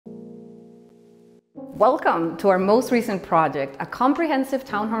Welcome to our most recent project, a comprehensive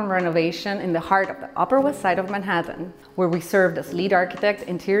townhome renovation in the heart of the Upper West Side of Manhattan, where we served as lead architect,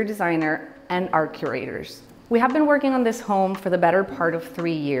 interior designer, and art curators. We have been working on this home for the better part of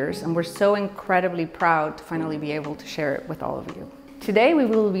 3 years, and we're so incredibly proud to finally be able to share it with all of you. Today, we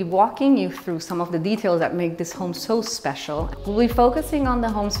will be walking you through some of the details that make this home so special. We'll be focusing on the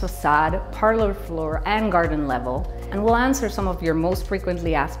home's facade, parlor floor, and garden level, and we'll answer some of your most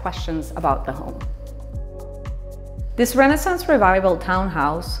frequently asked questions about the home. This Renaissance Revival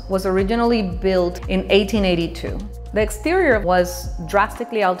townhouse was originally built in 1882. The exterior was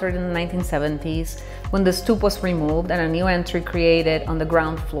drastically altered in the 1970s when the stoop was removed and a new entry created on the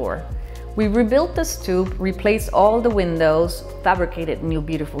ground floor. We rebuilt the stoop, replaced all the windows, fabricated new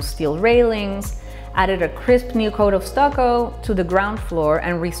beautiful steel railings, added a crisp new coat of stucco to the ground floor,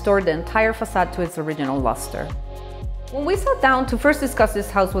 and restored the entire facade to its original luster. When we sat down to first discuss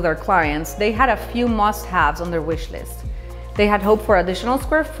this house with our clients, they had a few must-haves on their wish list. They had hoped for additional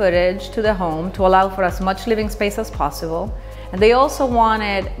square footage to the home to allow for as much living space as possible, and they also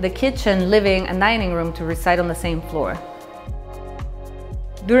wanted the kitchen, living, and dining room to reside on the same floor.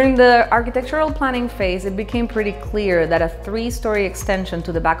 During the architectural planning phase, it became pretty clear that a 3-story extension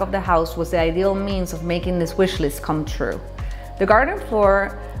to the back of the house was the ideal means of making this wish list come true. The garden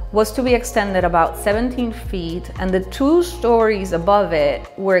floor was to be extended about 17 feet, and the 2 stories above it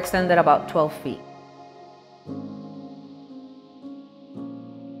were extended about 12 feet.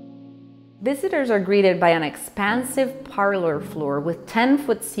 Visitors are greeted by an expansive parlor floor with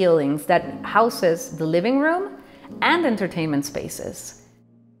 10-foot ceilings that houses the living room and entertainment spaces.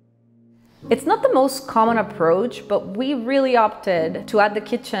 It's not the most common approach, but we really opted to add the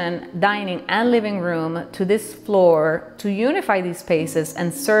kitchen, dining, and living room to this floor to unify these spaces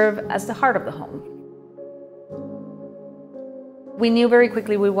and serve as the heart of the home. We knew very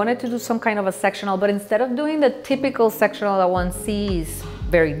quickly we wanted to do some kind of a sectional, but instead of doing the typical sectional that one sees,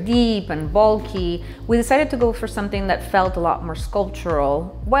 very deep and bulky, we decided to go for something that felt a lot more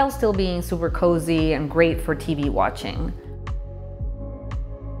sculptural while still being super cozy and great for TV watching.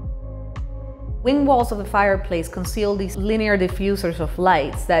 Wing walls of the fireplace conceal these linear diffusers of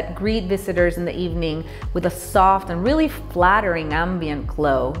lights that greet visitors in the evening with a soft and really flattering ambient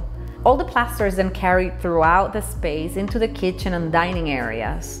glow. All the plaster is then carried throughout the space into the kitchen and dining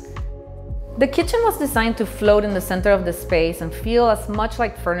areas. The kitchen was designed to float in the center of the space and feel as much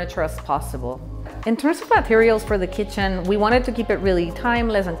like furniture as possible. In terms of materials for the kitchen, we wanted to keep it really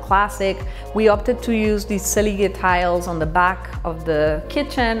timeless and classic. We opted to use these Celige tiles on the back of the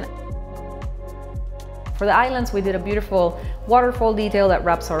kitchen. For the islands, we did a beautiful waterfall detail that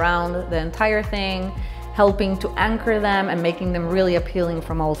wraps around the entire thing, helping to anchor them and making them really appealing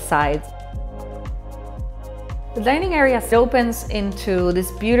from all sides. The dining area opens into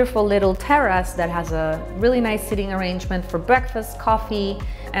this beautiful little terrace that has a really nice seating arrangement for breakfast, coffee,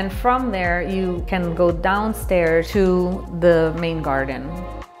 and from there you can go downstairs to the main garden.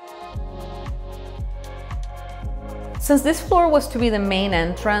 Since this floor was to be the main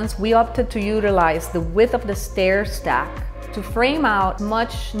entrance, we opted to utilize the width of the stair stack to frame out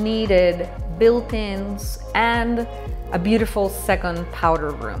much needed built-ins and a beautiful second powder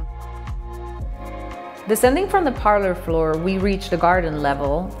room. Descending from the parlor floor, we reach the garden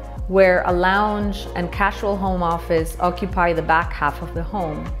level, where a lounge and casual home office occupy the back half of the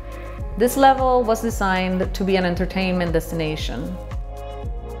home. This level was designed to be an entertainment destination.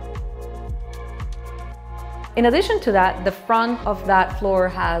 In addition to that, the front of that floor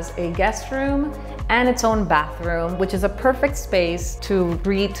has a guest room and its own bathroom, which is a perfect space to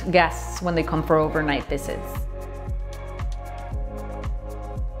greet guests when they come for overnight visits.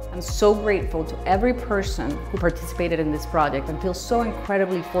 I'm so grateful to every person who participated in this project and feel so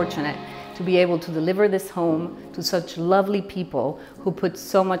incredibly fortunate to be able to deliver this home to such lovely people who put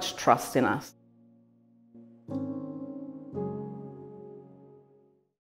so much trust in us.